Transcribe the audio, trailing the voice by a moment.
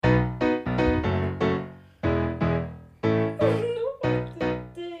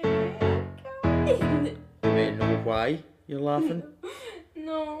why you're laughing?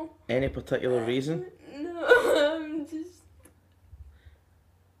 No. Any particular reason? No, I'm just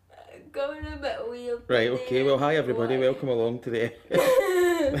going a bit weird. Right, today. okay. Well, hi everybody. Why? Welcome along to the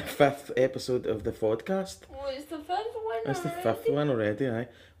 5th episode of the Fodcast. Oh, it's the 5th one That's the already? 5th one already, aye.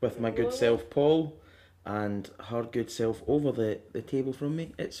 With my good self, Paul, and her good self over the table from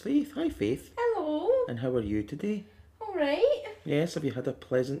me. It's Faith. Hi, Faith. Hello. And how are you today? Alright. Yes, have you had a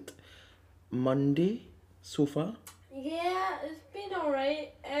pleasant Monday so far? Yeah, it's been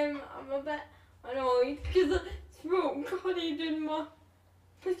alright. I'm a bit annoyed because I smoked curry in my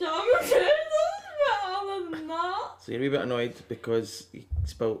pyjama trousers, but other than that... So you're a wee bit annoyed because you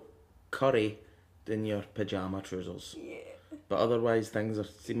spilled curry in your pyjama trousers. Yeah. But otherwise things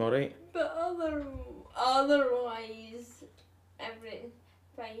seem alright? But otherwise, everything's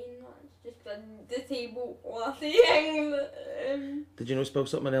fine. That's just a disabled latte thing that, Did you know spill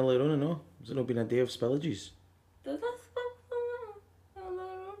something earlier on or no? Has it not been a day of spillages? Did I spill something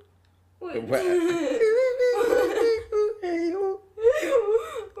earlier on? Wait. What? Where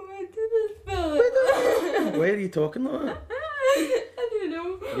did I spill it? Why are you talking like that? I don't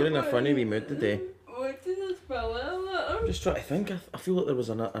know. You're in a funny wee mood today. What did I spill it? I'm just trying to think. I feel like there was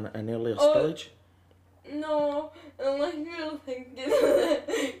an earlier Oh. spillage. No, unless you're thinking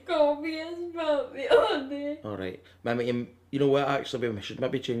that coffee I spilled the other day. Alright. You know what, actually, we should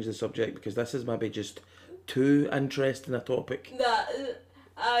maybe change the subject because this is maybe just too interesting a topic. But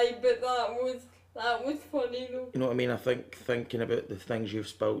that was funny though. You know what I mean? I think thinking about the things you've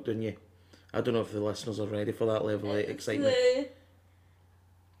spilt, don't you? I don't know if the listeners are ready for that level of excitement.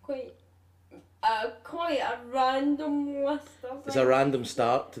 Quite a random list of It's a random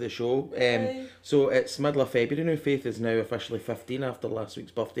start to the show. So it's middle of February now. Faith is now officially 15 after last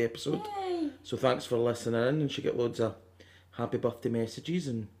week's birthday episode. Yay. So thanks for listening in, and she got loads of happy birthday messages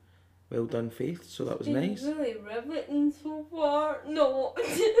and well done, Faith. So that was nice. Really riveting so far. No.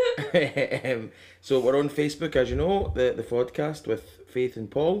 So we're on Facebook, as you know, the Fodcast with Faith and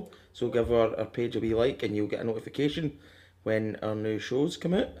Paul. So give our page a wee like and you'll get a notification when our new shows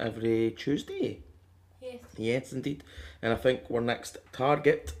come out every Tuesday. Yes. Yes, indeed. And I think our next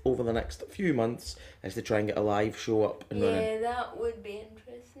target over the next few months is to try and get a live show up and running. Yeah, that would be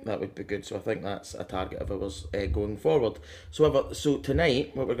interesting. That would be good. So I think that's a target of ours going forward. So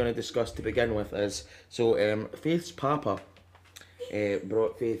tonight, what we're going to discuss to begin with is, Faith's papa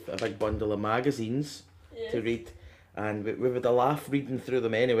brought Faith a big bundle of magazines to read. And we had a laugh reading through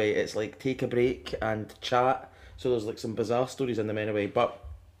them anyway. It's like Take a Break and Chat. So there's like some bizarre stories in them anyway. But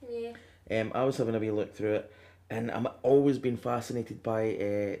I was having a wee look through it. And I'm always been fascinated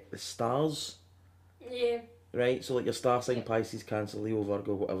by the stars. Yeah. Right, so like your star sign, Pisces, Cancer, Leo,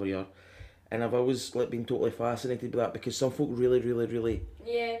 Virgo, whatever you are. And I've always been totally fascinated by that because some folk really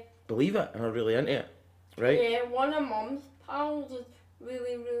believe it and are really into it, right? Yeah, one of Mum's pals is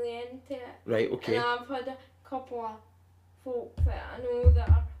really into it. Right, okay. And I've had a couple of folk that I know that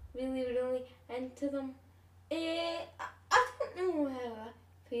are really into them. I don't know how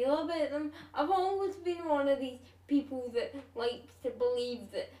I feel about them. I've always been one of these people that likes to believe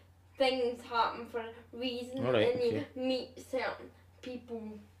that things happen for a reason, Alright, and okay. you meet certain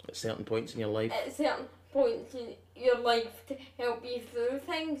people At certain points in your life. at certain points in your life to help you through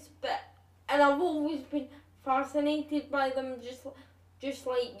things. And I've always been fascinated by them, just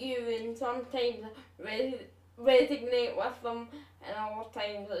like you. And sometimes I resonate with them, and other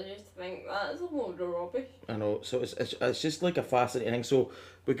times I just think that's a load of rubbish. I know, so it's just like a fascinating thing. So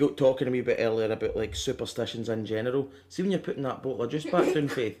we got talking a wee bit earlier about like superstitions in general. See when you're putting that bottle of juice back down,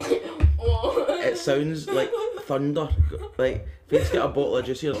 Faith? It sounds like thunder. Like Faith's got a bottle of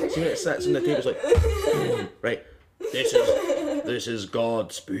juice here. See when it sits on the table, it's like right. This is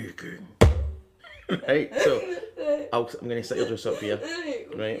God speaking. Right, so I'm going to set your juice up here.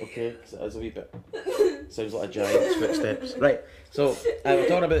 Right, okay, because it is a wee bit. Sounds like a giant's footsteps. Right, so we're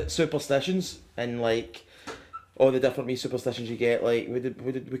talking about superstitions and like all the different wee superstitions you get. Like we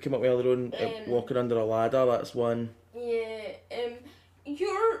came up with earlier on walking under a ladder. That's one. Yeah.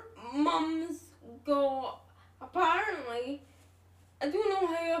 Your mum's got, apparently, I don't know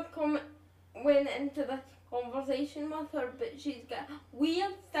how I went into this conversation with her, but she's got a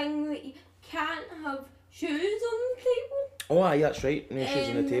weird thing that you can't have shoes on the table. Oh, aye, that's right. No shoes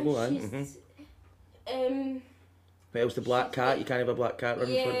on the table, aye. She's, What else? The black cat. You can't have a black cat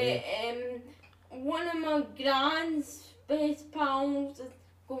running in front of you. One of my grand's best pals has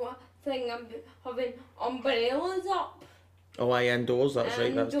got a thing about having umbrellas up. Oh, aye, indoors. That's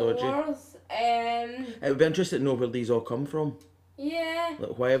right. That's dodgy. It would be interesting to know where these all come from. Yeah.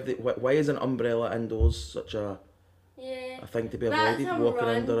 Like, why is an umbrella indoors such a Yeah. a thing to be That's avoided, a walking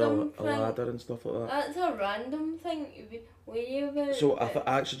under random a thing. ladder and stuff like that. That's a random thing to be wary about. So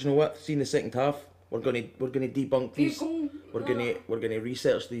actually, do you know what? See in the second half, we're gonna debunk these. We're gonna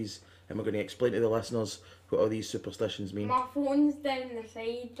research these, and we're gonna explain to the listeners what all these superstitions mean. My phone's down the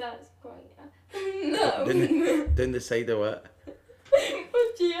side. That's quite. No. Down the side of what?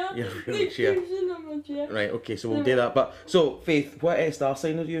 My chair. Your The chair. cushion of my chair. Right. Okay. So we'll do that. But so Faith, what star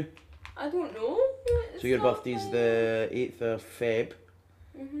sign are you? I don't know. So your birthday's the 8th of Feb.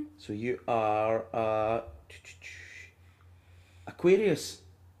 Mhm. So you are Aquarius.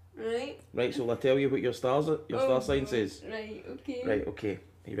 Right. Right. So I'll tell you what your star sign says. Right. Okay. Right. Okay.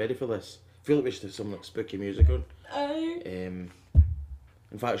 Are you ready for this? I feel like we should have some like spooky music on. Aye. In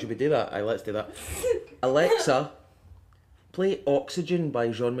fact, should we do that? Aye, let's do that. Alexa, play Oxygen by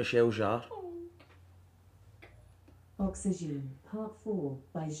Jean-Michel Jarre. Oxygen, Part 4,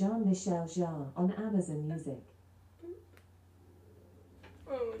 by Jean-Michel Jarre on Amazon Music.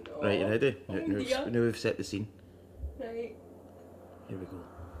 Oh no. Right, you ready? Oh, Now dear. we've set the scene. Right. Here we go.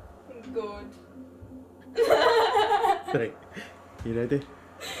 Good. Right, you ready?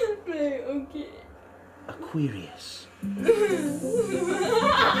 Right. Okay. Aquarius.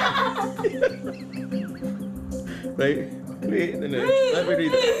 Right, wait, no, let me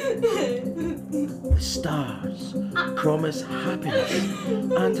read it. The stars promise happiness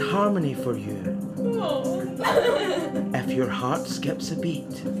and harmony for you. Oh. If your heart skips a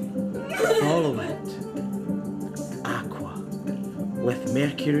beat, follow it. Aqua. With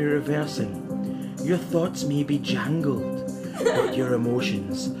Mercury reversing, your thoughts may be jangled, but your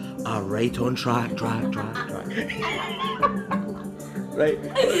emotions are right on track. Right,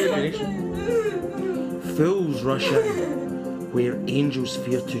 finish. Fools rush in, where angels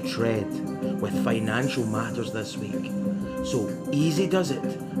fear to tread, with financial matters this week. So easy does it,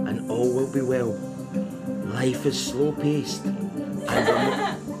 and all will be well. Life is slow paced, and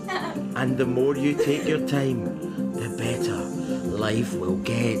the more you take your time, the better life will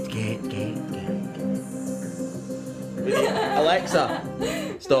get.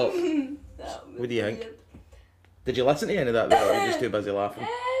 Alexa, stop. What do you think? Did you listen to any of that, or were you just too busy laughing?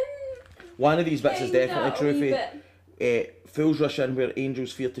 One of these bits is definitely true, Faith. Fools rush in where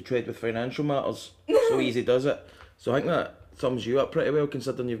angels fear to tread with financial matters. So easy does it. So I think that sums you up pretty well,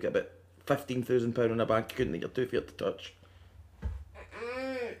 considering you've got about £15,000 in a bank account that you're too feared to touch.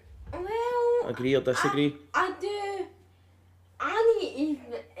 Well. Agree or disagree? I do. I need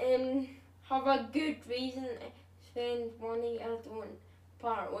to have a good reason to spend money. I don't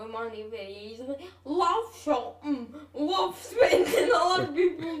part with money very easily. Love shopping. Love spending other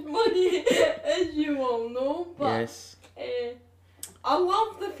people's money, as you all know. But Yes. I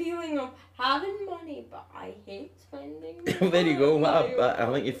love the feeling of having money, but I hate spending money. There you go. I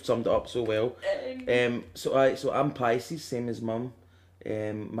think you've summed it up so well. Um, So I'm Pisces, same as Mum.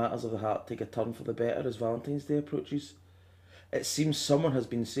 Matters of the heart take a turn for the better as Valentine's Day approaches. It seems someone has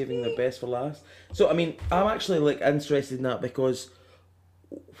been saving their best for last. So I mean, I'm actually like interested in that because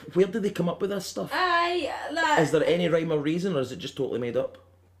where did they come up with this stuff? Is there any rhyme or reason, or is it just totally made up?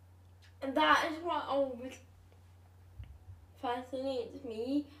 That is what always fascinates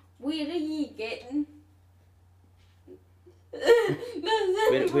me. Where are you getting?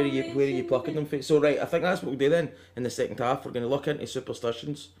 Where are you plucking them from? So right, I think that's what we'll do then. In the second half, we're going to look into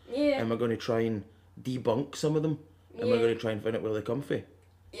superstitions, Yeah. and we're going to try and debunk some of them, and we're going to try and find out where they come from.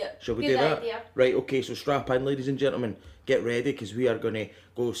 Yeah. Shall we Good do that? idea. Right, okay, so strap in, ladies and gentlemen. Get ready, because we are going to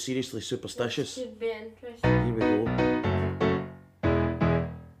go seriously superstitious. Should be interesting. Here we go.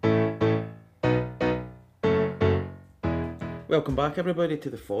 Welcome back, everybody, to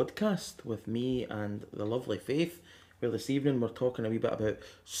the Fodcast with me and the lovely Faith, where this evening we're talking a wee bit about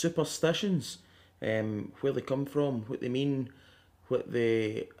superstitions, where they come from, what they mean, what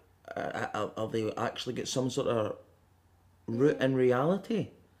they... are they actually get some sort of root in reality?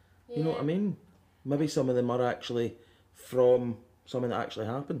 You know what I mean? Maybe some of them are actually from something that actually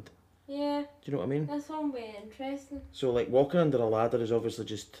happened. Yeah. Do you know what I mean? That's all very interesting. So like walking under a ladder is obviously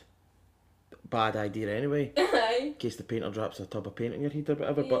just a bad idea anyway, in case the painter drops a tub of paint on your head or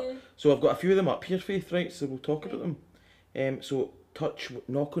whatever. But so I've got a few of them up here, Faith, right? So we'll talk about them. So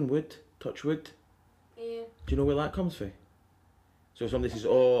knock on wood, touch wood. Yeah. Do you know where that comes from? So somebody says,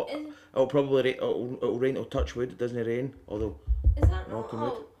 "Oh, it'll probably rain. It'll rain. It'll touch wood. It doesn't rain." Although Is that knock not on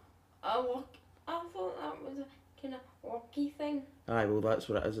wood. a walk? I thought that was a kind of walky thing. Aye, well that's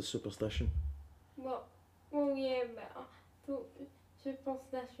what it is. A superstition. Well, yeah, but I thought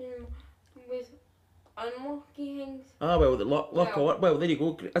superstition was unlucky things. Ah, well, the luck or well, there you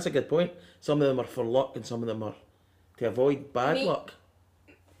go. That's a good point. Some of them are for luck, and some of them are to avoid bad luck.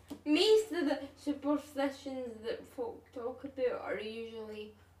 Most of the superstitions that folk talk about are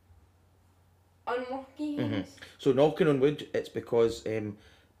usually unlucky things. So knocking on wood, it's because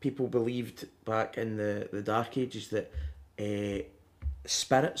people believed back in the Dark Ages that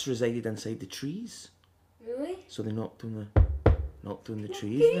spirits resided inside the trees. Really? So they knocked on the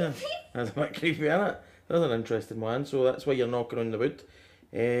trees there. That's a bit creepy, isn't it? That's an interesting one. So that's why you're knocking on the wood.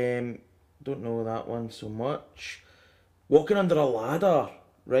 Don't know that one so much. Walking under a ladder.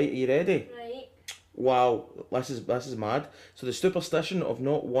 Right, are you ready? Right. Wow, this is mad. So the superstition of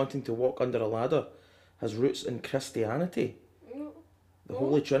not wanting to walk under a ladder has roots in Christianity. The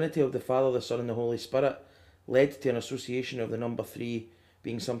Holy Trinity of the Father, the Son and the Holy Spirit led to an association of the number 3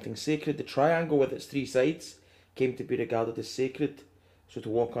 being something sacred. The triangle with its 3 sides came to be regarded as sacred. So to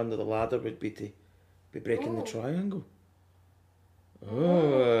walk under the ladder would be to be breaking the triangle.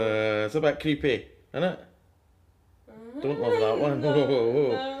 Oh, it's a bit creepy, isn't it? Don't love that one.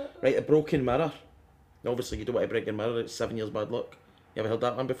 Right, a broken mirror. Obviously, you don't want to break your mirror. It's 7 years bad luck. You ever heard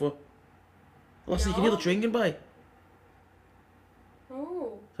that one before? Listen, you can hear the train going by.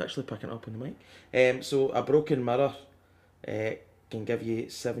 Oh. It's actually picking up on the mic. So a broken mirror can give you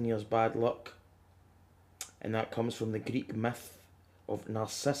 7 years bad luck, and that comes from the Greek myth of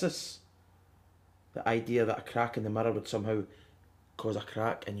Narcissus. The idea that a crack in the mirror would somehow cause a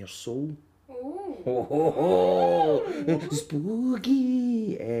crack in your soul. Oh. Oh,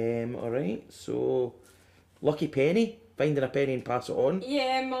 spooky. Alright, so lucky penny, finding a penny and pass it on.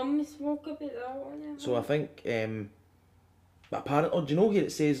 Yeah, Mum spoke about that one. So I think but apparently, do you know here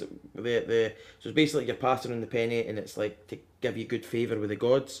it says the so it's basically you're passing on the penny and it's like to give you good favour with the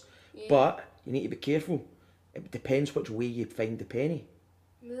gods. Yeah. But you need to be careful. It depends which way you find the penny.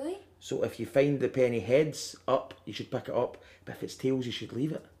 Really? So if you find the penny heads up, you should pick it up. But if it's tails, you should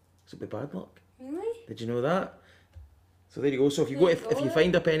leave it. So it'll be bad luck. Really? Did you know that? So there you go. So if you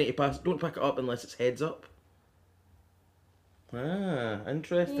find a penny to pass, don't pick it up unless it's heads up. Ah,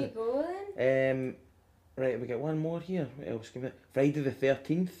 interesting. There you go then. Right, we get one more here. What else can we? Friday the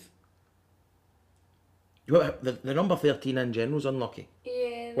 13th. The number 13 in general is unlucky.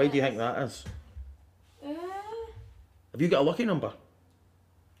 Yeah. Why do you think that is? Uh, Have you got a lucky number?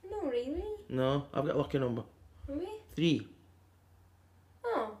 no, really. No, I've got a lucky number. Really? 3.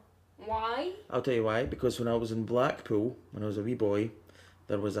 Oh. Why? I'll tell you why. Because when I was in Blackpool, when I was a wee boy,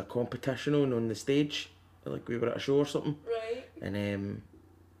 there was a competition on the stage. Like we were at a show or something. Right. And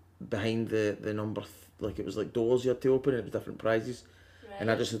behind the number, like it was like doors you had to open and it was different prizes. Right.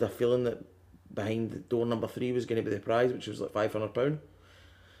 And I just had a feeling that behind the door number 3 was going to be the prize, which was like £500.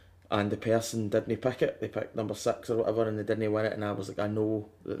 And the person didn't pick it. They picked number 6 or whatever and they didn't win it. And I was like, I know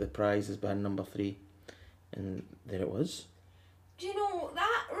that the prize is behind number 3. And there it was. Do you know,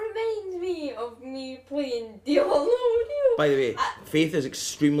 that reminds me of me playing Deal or No Deal. By the way, Faith is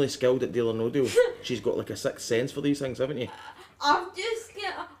extremely skilled at Deal or No Deal. She's got like a sixth sense for these things, haven't you? I've just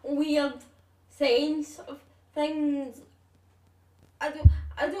got a weird sense of things. I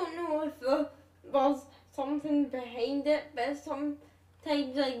don't know if there's something behind it, but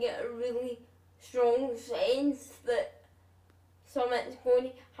sometimes I get a really strong sense that something's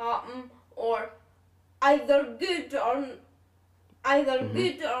going to happen, or either good or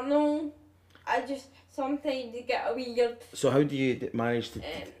no. I just sometimes get a weird. So how do you manage to?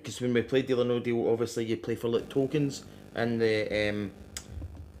 Because when we play Deal or No Deal, obviously you play for like tokens and the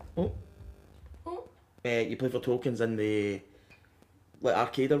you play for tokens in the like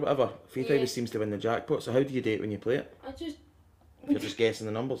arcade or whatever. Faith always seems to win the jackpot. So how do you do it when you play it? If you're just guessing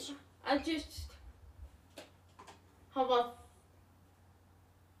the numbers. I just have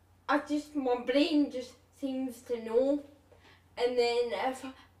my brain just seems to know, and then if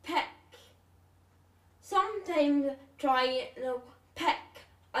I pick, sometimes try to pick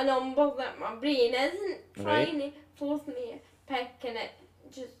a number that my brain isn't trying to force me to pick, and it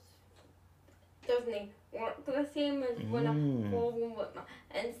just doesn't work the same as when I follow what my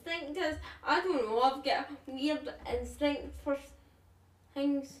instinct is. I don't know, I've got a weird instinct for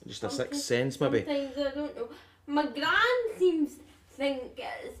things. Just a sixth sense, maybe. Sometimes I don't know. My gran seems to think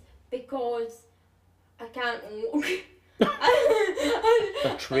it's because I can't walk.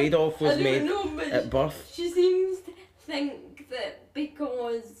 A trade-off was made at birth. She seems to think that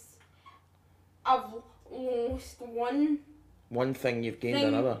because I've lost one thing, you've gained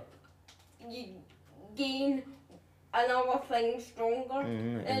another. You gain another thing stronger.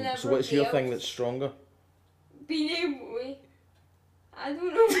 And so what's your thing that's stronger? Being able to, I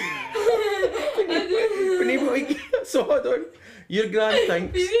don't know. Being able to, so hold on. Your gran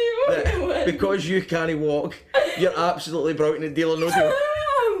thinks that because you can't walk, you're absolutely brilliant at Deal or No Deal.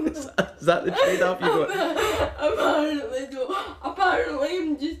 Is that the trade-off you got? Apparently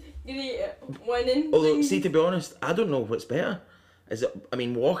I'm just great at winning. Although, things. see, to be honest, I don't know what's better. Is it? I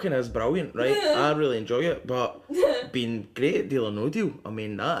mean, walking is brilliant, right? I really enjoy it, but being great at Deal or No Deal, I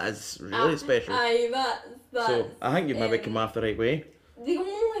mean, that is really special. Aye, that's So I think you've maybe come off the right way. the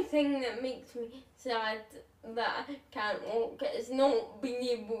only thing that makes me sad that I can't walk is not being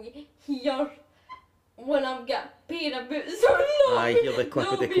able to hear when I've got a pair of boots on. Aye, hear the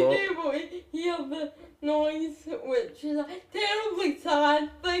click of the not clock. being able to hear the noise, which is a terribly sad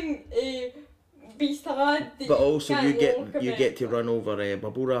thing to be sad that But also can't you walk get about. to run over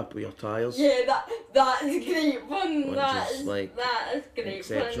bubble wrap with your tyres. Yeah, that's great fun. Which That is, is like, great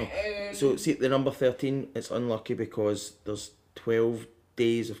exceptional. fun. So see, the number 13, it's unlucky because there's 12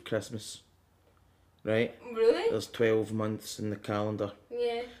 days of Christmas, right? Really? There's 12 months in the calendar.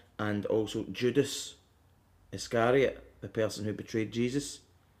 Yeah. And also Judas Iscariot, the person who betrayed Jesus,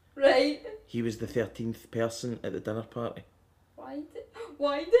 Right. he was the 13th person at the dinner party.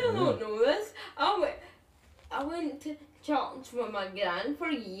 Why did I not know this? I went to church with my gran for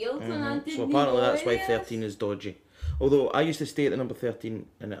years and I didn't So apparently know that's why this. 13 is dodgy. Although I used to stay at the number 13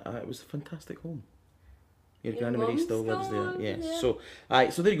 and it was a fantastic home. Your Your Granny Marie mum still lives still there. lives Yeah. there? So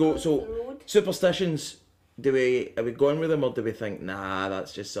so there you go. Across So the road. superstitions, are we going with them or do we think, nah,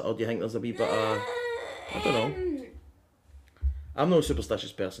 that's just, or do you think there's a wee bit of, I don't know. I'm not a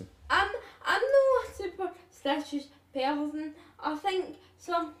superstitious person. I'm not a superstitious person. I think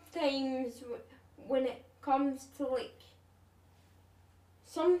sometimes when it comes to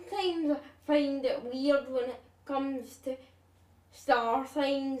sometimes I find it weird when it comes to star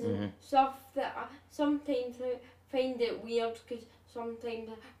signs and stuff that I sometimes I find it weird because sometimes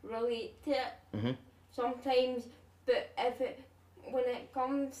I relate to it. Sometimes, but when it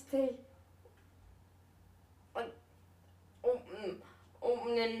comes to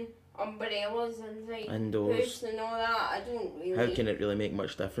opening umbrellas inside Indoors. the house and all that, I don't really. How can it really make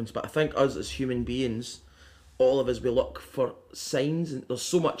much difference? But I think us as human beings, all of us, we look for signs, and there's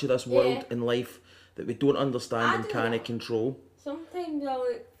so much of this world Yeah. in life that we don't understand I and do can't that. control. Sometimes I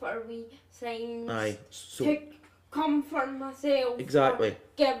look for wee signs Aye, so to comfort myself. exactly. Or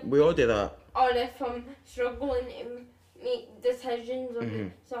give, We all do that. or if I'm struggling to make decisions about Mm-hmm.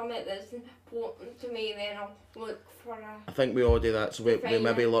 something that's important to me, then I'll look for a. I think we all do that. So we Define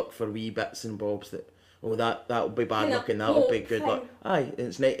maybe it. look for wee bits and bobs that, oh, that'll be bad Kinda luck and that'll be hope good luck. thing. Aye, and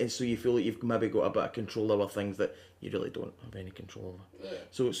it's nice, and so you feel like you've maybe got a bit of control over things that you really don't have any control over. Yeah.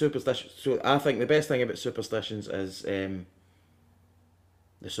 So superstition. So I think the best thing about superstitions is the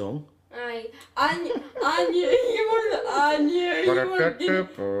song. Aye, I knew you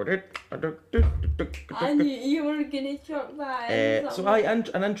were gonna chuck that in. So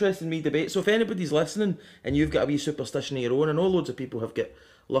an interesting wee debate. So if anybody's listening and you've got a wee superstition of your own, I know loads of people have got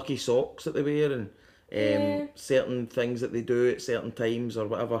lucky socks that they wear and Yeah. certain things that they do at certain times or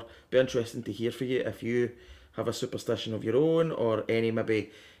whatever. Be interesting to hear for you if you have a superstition of your own or any maybe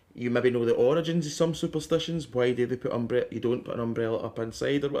you know the origins of some superstitions. Why do they put you don't put an umbrella up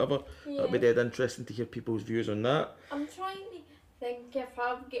inside or whatever? That'd be dead interesting to hear people's views on that. I'm trying to think if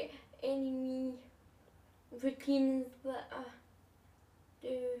I've got any routines that I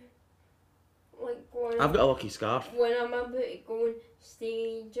do, like when I've got a lucky scarf. when I'm about to go on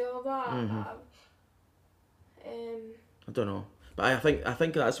stage or that. I don't know, but I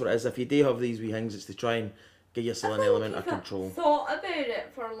think that's what it is. If you do have these wee things, it's to try and give yourself an element of control. If I thought about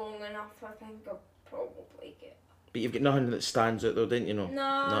it for long enough, I think I'll probably get. But you've got nothing that stands out though, didn't you? No,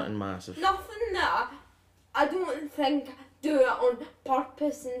 Nah. nothing massive. Nothing that I don't think I do it on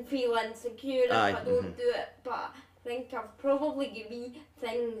purpose and feel insecure if Aye, I don't do it, but I think I've probably got me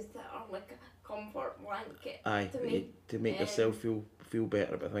things that are like a comfort blanket Aye, to me. to make yourself feel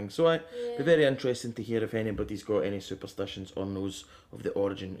better about things. So it'd be Yeah. very interesting to hear if anybody's got any superstitions or knows of the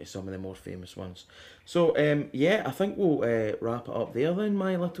origin of some of the more famous ones. So yeah, I think we'll wrap it up there then,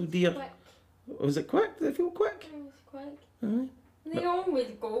 my little dear. Quick. Was it quick? Did it feel quick? It was quick. Aye. They always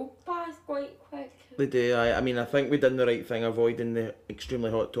go past quite quick. They do. I mean, I think we done the right thing avoiding the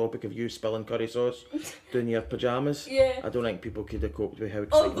extremely hot topic of you spilling curry sauce doing your pyjamas. Yeah. I don't think people could have coped with how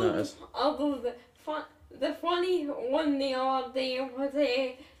exciting that is. Although the funny one the other day was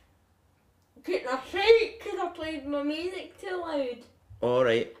getting a shake because I played my music too loud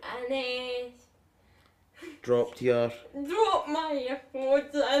Alright, and dropped your... dropped my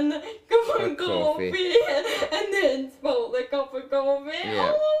earphones in the cup A of coffee and then spilled the cup of coffee Yeah.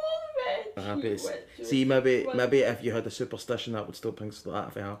 all over the Happy. bed. which See, was maybe funny. if you had a superstition that would stop things like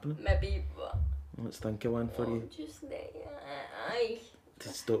that from happening. Maybe, but Let's think of one for you just I to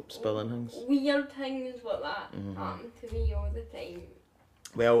stop spilling things. weird things like that Mm-hmm. happen to me all the time.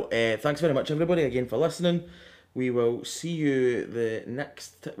 Well, thanks very much everybody again for listening. We will see you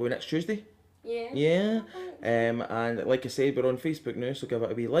next Tuesday. Yeah. Yeah. And like I said, we're on Facebook now, so give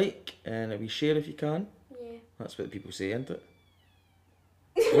it a wee like and a wee share if you can. Yeah. That's what the people say, isn't it?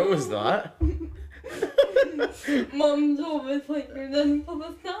 What was that? Mum's always like, you're in for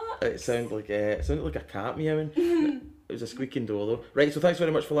the snack. It sounded like a cat meowing. It was a squeaking door though. Right, so thanks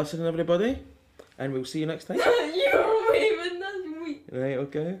very much for listening, everybody, and we'll see you next time. You're waving this week. Right,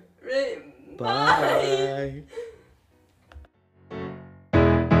 okay. Right. Bye.